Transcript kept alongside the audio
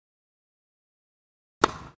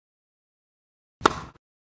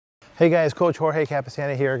Hey guys, Coach Jorge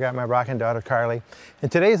Capestany here. I got my rockin' daughter Carly. In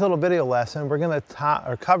today's little video lesson, we're going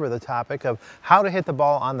to cover the topic of how to hit the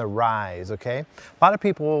ball on the rise, okay? A lot of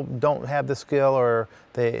people don't have the skill, or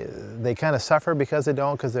they kind of suffer because they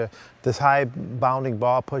don't, because this high bounding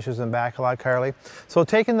ball pushes them back a lot, Carly. So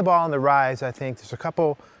taking the ball on the rise, I think there's a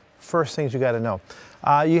couple first things you got to know.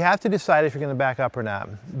 You have to decide if you're going to back up or not.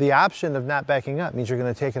 The option of not backing up means you're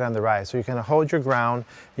going to take it on the rise. So you're going to hold your ground,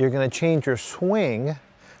 you're going to change your swing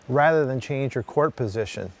rather than change your court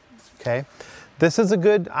position, okay? This is a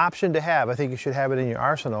good option to have. I think you should have it in your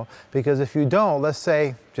arsenal, because if you don't, let's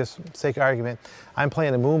say, just for sake of argument, I'm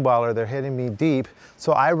playing a moonballer, they're hitting me deep,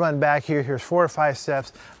 so I run back here, here's 4 or 5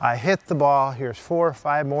 steps, I hit the ball, here's 4 or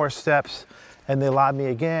 5 more steps, and they lob me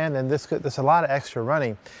again, and there's a lot of extra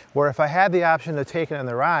running. Where if I had the option to take it on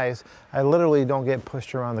the rise, I literally don't get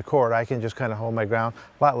pushed around the court. I can just kind of hold my ground,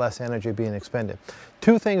 a lot less energy being expended.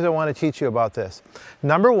 2 things I want to teach you about this.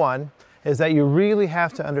 Number 1 is that you really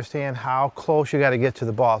have to understand how close you got to get to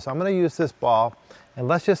the ball. So I'm going to use this ball, and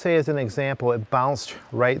let's just say as an example, it bounced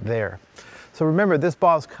right there. So remember, this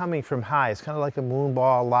ball is coming from high. It's kind of like a moon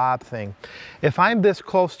ball lob thing. If I'm this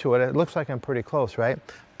close to it, it looks like I'm pretty close, right?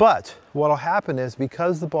 But what'll happen is,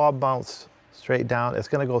 because the ball bounced straight down, it's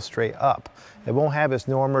going to go straight up. It won't have its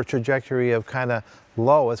normal trajectory of kind of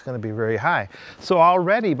low. It's going to be very high. So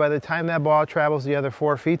already, by the time that ball travels the other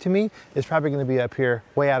 4 feet to me, it's probably going to be up here,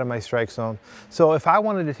 way out of my strike zone. So if I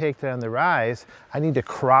wanted to take that on the rise, I need to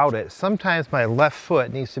crowd it. Sometimes my left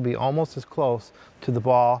foot needs to be almost as close to the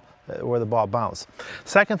ball where the ball bounced.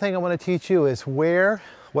 Second thing I want to teach you is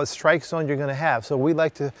what strike zone you're going to have. So we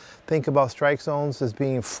like to think about strike zones as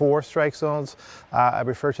being 4 strike zones. I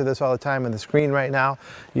refer to this all the time on the screen right now.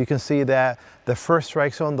 You can see that the first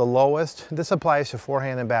strike zone, the lowest, this applies to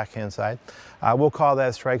forehand and backhand side. We'll call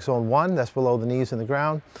that strike zone 1, that's below the knees and the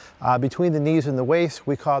ground. Between the knees and the waist,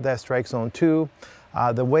 we call that strike zone 2.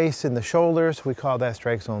 The waist and the shoulders, we call that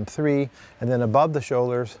strike zone 3. And then above the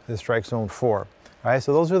shoulders is strike zone 4. All right,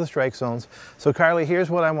 so those are the strike zones. So Carly, here's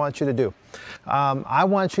what I want you to do. I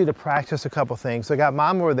want you to practice a couple things. I got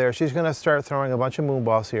Mom over there. She's going to start throwing a bunch of moon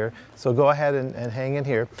balls here. So go ahead and hang in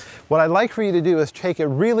here. What I'd like for you to do is take it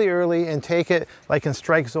really early and take it like in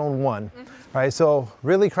strike zone 1. All right, so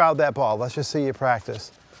really crowd that ball. Let's just see you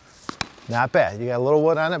practice. Not bad. You got a little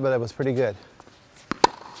wood on it, but it was pretty good.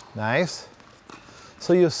 Nice.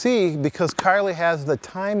 So you'll see, because Carly has the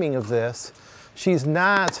timing of this, she's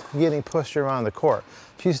not getting pushed around the court.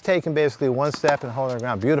 She's taking basically 1 step and holding her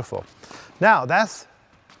ground. Beautiful. Now, that's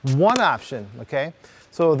one option, okay?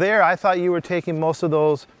 So there, I thought you were taking most of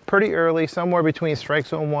those pretty early, somewhere between strike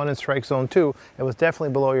zone 1 and strike zone 2. It was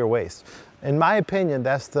definitely below your waist. In my opinion,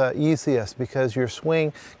 that's the easiest, because your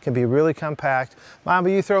swing can be really compact. Mom,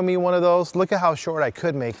 will you throw me one of those? Look at how short I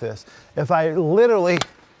could make this. If I literally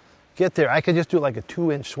get there, I could just do like a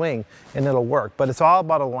 2-inch swing and it'll work, but it's all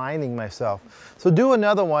about aligning myself. So do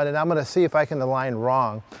another one, and I'm going to see if I can align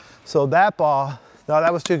wrong. So that ball, no,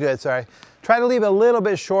 that was too good, sorry. Try to leave it a little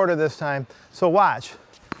bit shorter this time. So watch.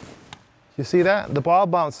 You see that? The ball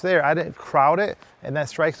bounced there. I didn't crowd it, and that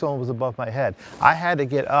strike zone was above my head. I had to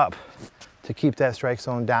get up to keep that strike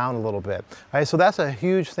zone down a little bit. All right, so that's a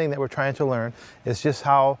huge thing that we're trying to learn. It's just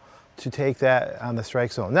how to take that on the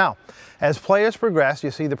strike zone. Now, as players progress, you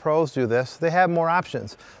see the pros do this, they have more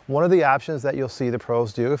options. One of the options that you'll see the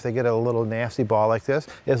pros do, if they get a little nasty ball like this,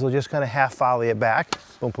 is they'll just kind of half volley it back,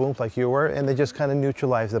 boom, boom, like you were, and they just kind of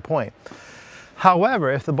neutralize the point.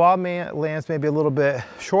 However, if the ball lands maybe a little bit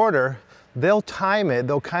shorter, they'll time it,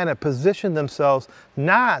 they'll kind of position themselves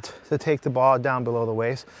not to take the ball down below the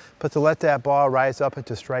waist, but to let that ball rise up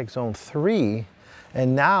into strike zone 3,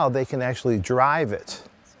 and now they can actually drive it.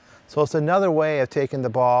 So it's another way of taking the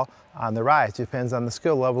ball on the rise. It depends on the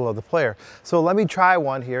skill level of the player. So let me try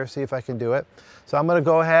one here, see if I can do it. So I'm going to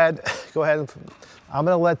go ahead and I'm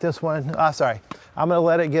going to let this one, I'm going to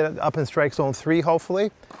let it get up in strike zone 3,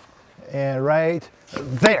 hopefully. And right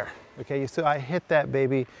there. Okay, you see I hit that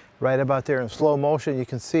baby right about there in slow motion. You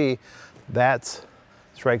can see that's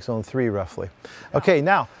strike zone 3 roughly. Okay,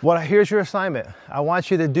 now here's your assignment. I want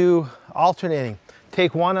you to do alternating.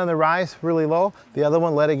 Take one on the rise really low, the other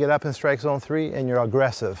one let it get up in strike zone 3, and you're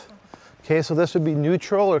aggressive. Okay, so this would be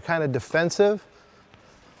neutral or kind of defensive.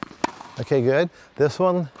 Okay, good. This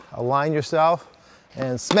one, align yourself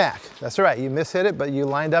and smack. That's all right, you mishit it, but you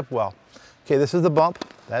lined up well. Okay, this is the bump,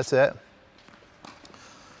 that's it.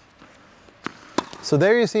 So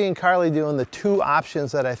there you're seeing Carly doing the 2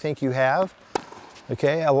 options that I think you have.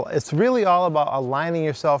 Okay, it's really all about aligning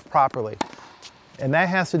yourself properly. And that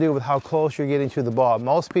has to do with how close you're getting to the ball.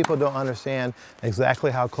 Most people don't understand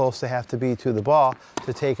exactly how close they have to be to the ball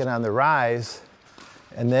to take it on the rise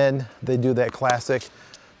and then they do that classic,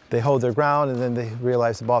 they hold their ground, and then they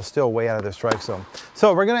realize the ball's still way out of their strike zone.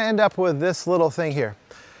 So we're gonna end up with this little thing here.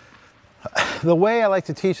 The way I like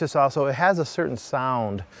to teach this also, it has a certain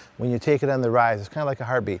sound when you take it on the rise. It's kind of like a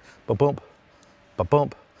heartbeat. Ba-boom,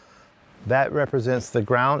 ba-boom. That represents the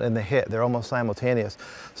ground and the hit. They're almost simultaneous.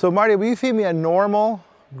 So Marty, will you feed me a normal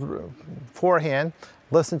forehand?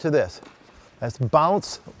 Listen to this. That's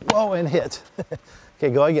bounce, whoa, and hit.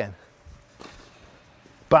 Okay, go again.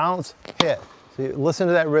 Bounce, hit. So you listen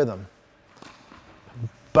to that rhythm.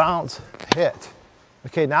 Bounce, hit.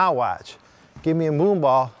 Okay, now watch. Give me a moon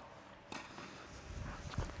ball.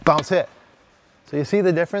 Bounce, hit. So you see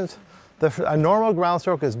the difference? A normal ground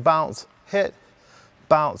stroke is bounce, hit,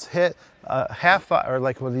 bounce, hit. Half, or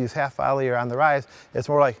like with these half volley or on the rise, it's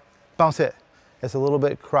more like bounce, hit. It's a little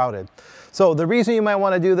bit crowded. So the reason you might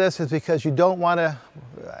want to do this is because you don't want to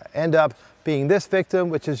end up being this victim,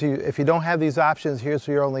 which is if you don't have these options, here's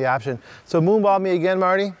your only option. So moonball me again,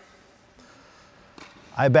 Marty.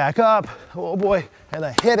 I back up, oh boy, and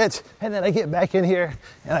I hit it, and then I get back in here,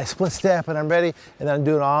 and I split step, and I'm ready, and I'm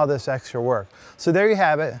doing all this extra work. So there you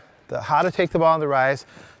have it, how to take the ball on the rise.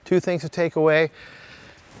 2 things to take away.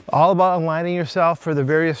 All about aligning yourself for the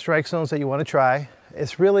various strike zones that you want to try.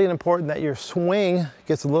 It's really important that your swing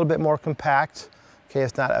gets a little bit more compact. Okay,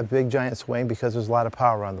 it's not a big giant swing because there's a lot of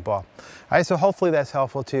power on the ball. All right, so hopefully that's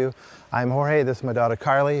helpful too. I'm Jorge, this is my daughter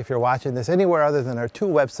Carly. If you're watching this anywhere other than our 2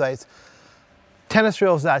 websites,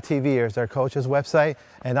 tennisdrills.tv is our coach's website,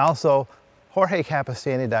 and also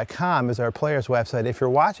JorgeCapestany.com is our player's website. If you're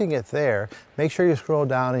watching it there, make sure you scroll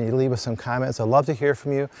down and you leave us some comments. I'd love to hear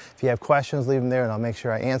from you. If you have questions, leave them there and I'll make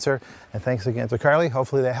sure I answer. And thanks again to Carly.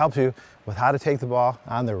 Hopefully that helps you with how to take the ball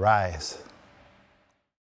on the rise.